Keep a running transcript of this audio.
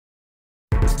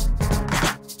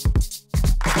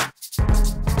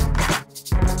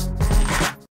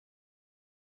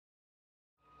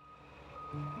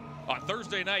On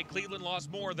Thursday night, Cleveland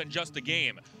lost more than just a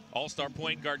game. All-star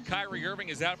point guard Kyrie Irving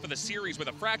is out for the series with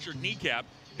a fractured kneecap,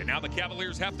 and now the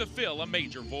Cavaliers have to fill a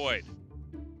major void.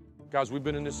 Guys, we've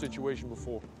been in this situation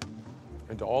before,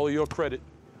 and to all of your credit,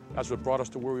 that's what brought us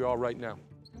to where we are right now.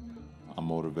 I'm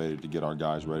motivated to get our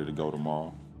guys ready to go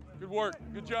tomorrow. Good work.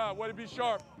 Good job. Way to be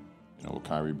sharp. You know, with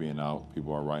Kyrie being out,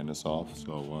 people are writing us off,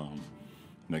 so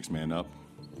next man up,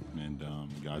 and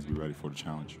guys be ready for the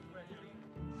challenge.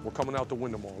 We're coming out to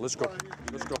win tomorrow. Let's go.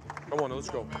 Let's go. Come on,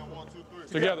 let's go.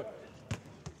 Together.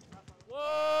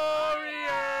 Warriors!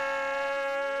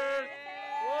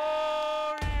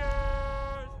 Warriors!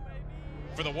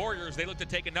 For the Warriors, they look to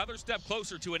take another step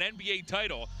closer to an NBA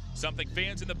title, something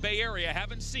fans in the Bay Area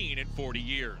haven't seen in 40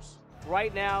 years.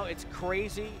 Right now, it's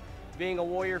crazy being a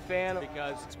Warrior fan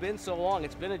because it's been so long.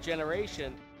 It's been a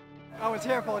generation. I was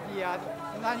here for the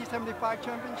 1975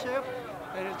 championship,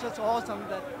 and it's just awesome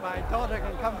that my daughter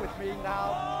can come with me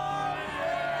now.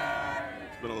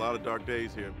 It's been a lot of dark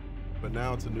days here, but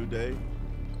now it's a new day,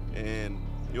 and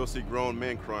you'll see grown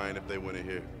men crying if they win it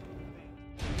here.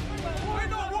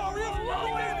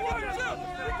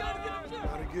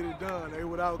 Gotta get it done. Hey,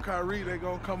 without Kyrie, they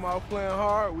gonna come out playing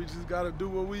hard. We just gotta do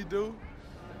what we do.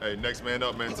 Hey, next man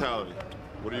up mentality.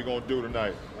 What are you gonna do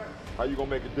tonight? How you gonna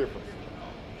make a difference?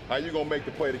 How you gonna make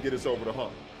the play to get us over the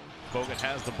hump? Bogut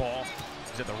has the ball.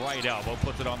 He's at the right elbow,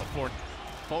 puts it on the floor.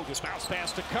 Bogut bounce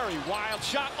pass to Curry. Wild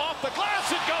shot off the glass.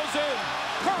 It goes in.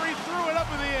 Curry threw it up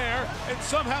in the air and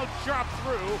somehow dropped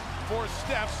through for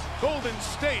Steph's. Golden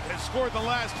State has scored the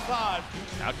last 5.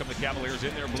 Out come the Cavaliers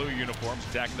in their blue uniforms,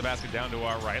 attacking the basket down to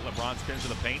our right. LeBron spins to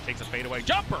the paint, takes a fadeaway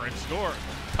jumper, and scores.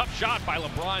 Tough shot by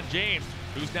LeBron James,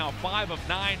 who's now 5 of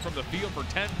 9 from the field for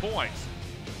 10 points.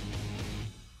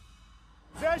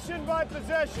 Possession by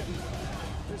possession.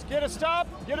 Just get a stop,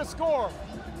 get a score.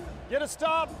 Get a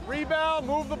stop, rebound,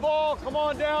 move the ball, come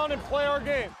on down and play our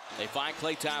game. They find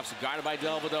Klay Thompson, guarded by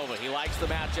Dellavedova. He likes the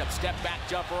matchup. Step back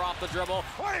jumper off the dribble.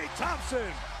 Klay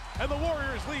Thompson, and the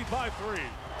Warriors lead by 3.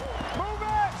 Move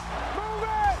it! Move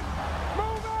it!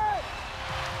 Move it!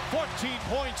 14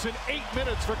 points in 8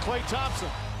 minutes for Klay Thompson.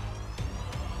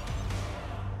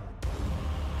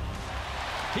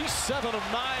 He's 7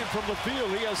 of 9 from the field.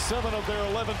 He has 7 of their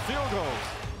 11 field goals.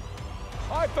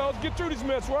 All right, fellas, get through this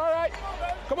mess. We're all right?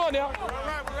 Come on now. We're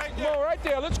right Come on, right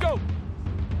there. Let's go.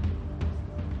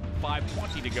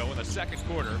 5:20 to go in the second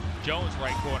quarter. Jones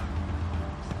right corner.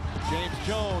 James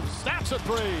Jones snaps a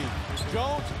 3.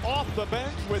 Jones off the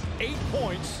bench with 8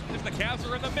 points. As the Cavs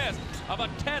are in the midst of a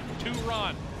 10-2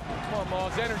 run. Come on,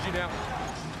 Mars. Energy now.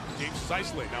 James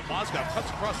Sicely. Now Mozgov cuts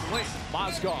across the lane.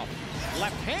 Mozgov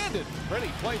left-handed.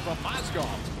 Pretty play from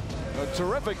Mozgov. A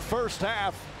terrific first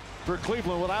half for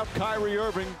Cleveland without Kyrie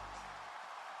Irving.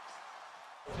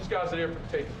 These guys are there for the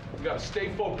taking. We got to stay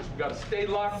focused. We got to stay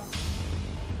locked.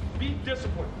 Be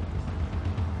disciplined.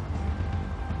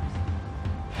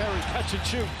 Curry catch and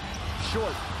shoot.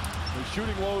 Short. The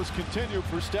shooting woes continue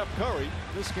for Steph Curry.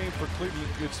 This game for Cleveland,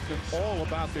 it's been all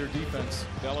about their defense.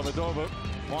 Dellavedova,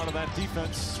 part of that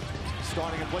defense,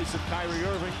 starting in place of Kyrie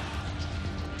Irving.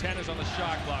 10 is on the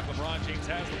shot clock. LeBron James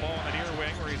has the ball on the near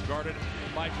wing where he's guarded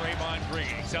by Draymond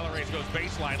Green. Accelerates, goes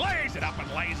baseline, lays it up and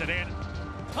lays it in.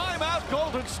 Timeout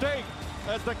Golden State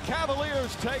as the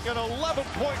Cavaliers take an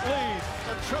 11-point lead.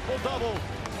 A triple-double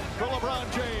for LeBron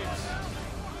James.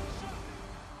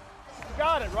 You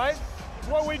got it, right? It's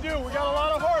what we do. We got a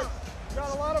lot of heart. We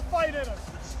got a lot of fight in us.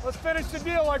 Let's finish the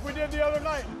deal like we did the other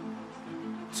night.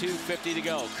 2:50 to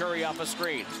go. Curry off a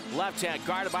screen. Left hand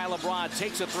guarded by LeBron.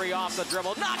 Takes a 3 off the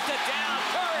dribble. Knocked it down.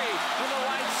 Curry from the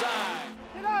right side.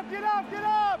 Get up, get up, get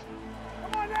up.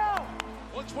 Come on now.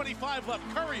 1:25 left.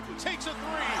 Curry takes a 3.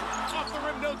 Off the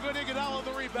rim, no good. Iguodala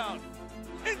the rebound.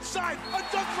 Inside, a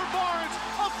dunk for Barnes.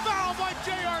 A foul by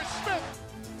J.R. Smith.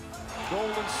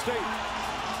 Golden State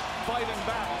fighting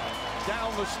back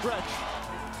down the stretch.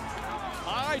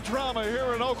 High drama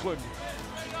here in Oakland.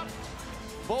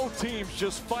 Both teams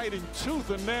just fighting tooth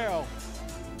and nail.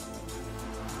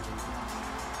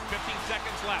 15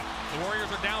 seconds left. The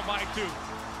Warriors are down by 2.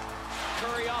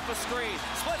 Curry off a screen.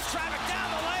 Splits traffic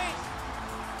down the lane.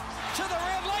 To the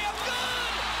rim. Layup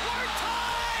good. We're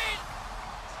tied.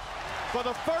 For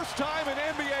the first time in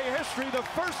NBA history, the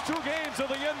first 2 games of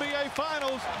the NBA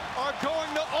Finals are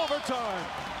going to overtime.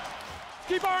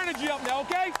 Keep our energy up now,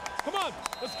 okay? Come on.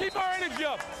 Let's keep our energy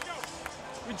up.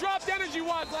 We dropped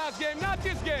energy-wise last game, not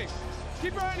this game.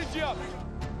 Keep our energy up.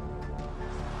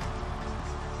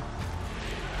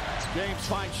 James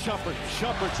finds Shumpert.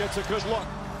 Shumpert gets a good look.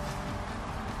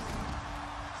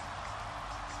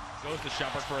 Goes to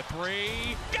Shumpert for a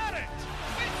three. Got it!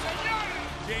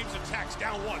 James attacks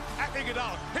down one at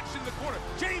Iguodala. Hits in the corner.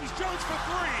 James Jones for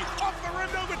three. Off the rim,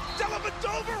 no good.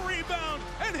 Dellavedova rebound,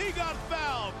 and he got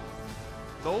fouled.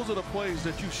 Those are the plays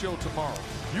that you show tomorrow.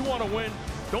 You want to win,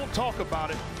 don't talk about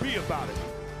it, be about it.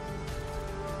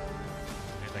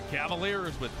 And the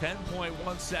Cavaliers, with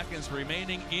 10.1 seconds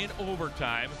remaining in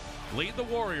overtime, lead the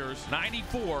Warriors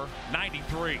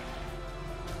 94-93.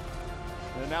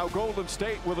 And now Golden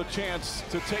State with a chance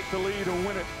to take the lead and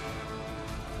win it.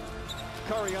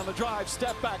 Curry on the drive,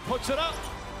 step back, puts it up.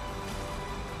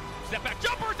 Step back,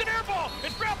 jumper, it's an air ball.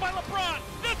 It's grabbed by LeBron.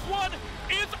 This one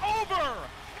is over.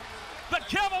 The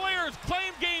Cavaliers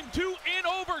claim game 2 in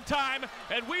overtime,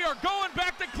 and we are going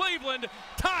back to Cleveland,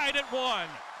 tied at 1.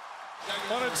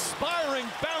 An inspiring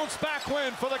bounce back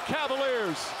win for the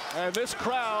Cavaliers. And this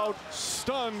crowd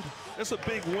stunned. It's a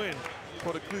big win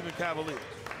for the Cleveland Cavaliers.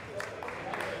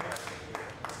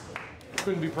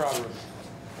 Couldn't be prouder of it.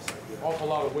 Awful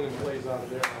lot of winning plays out of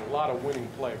there, a lot of winning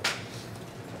play.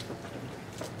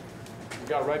 We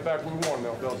got right back where we wanted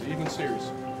now, fellas. Even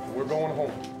series. We're going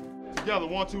home. Together,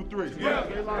 1, 2, 3. Yeah.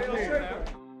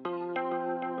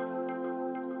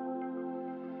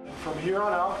 From here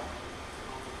on out,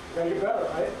 we're gonna get better,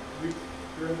 right?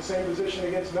 We're in the same position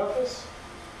against Memphis.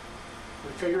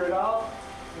 We figure it out,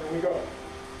 and we go.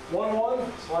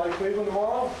 1-1, slide to Cleveland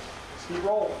tomorrow. Let's keep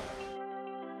rolling.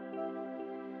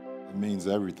 It means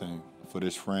everything for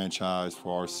this franchise,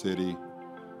 for our city,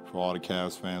 for all the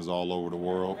Cavs fans all over the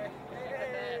world.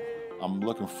 I'm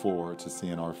looking forward to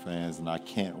seeing our fans, and I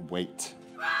can't wait.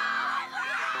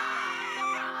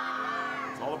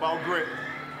 It's all about grit.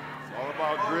 It's all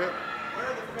about grit.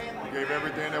 We gave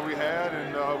everything that we had,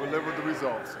 and we delivered the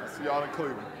results. I'll see y'all in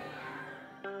Cleveland.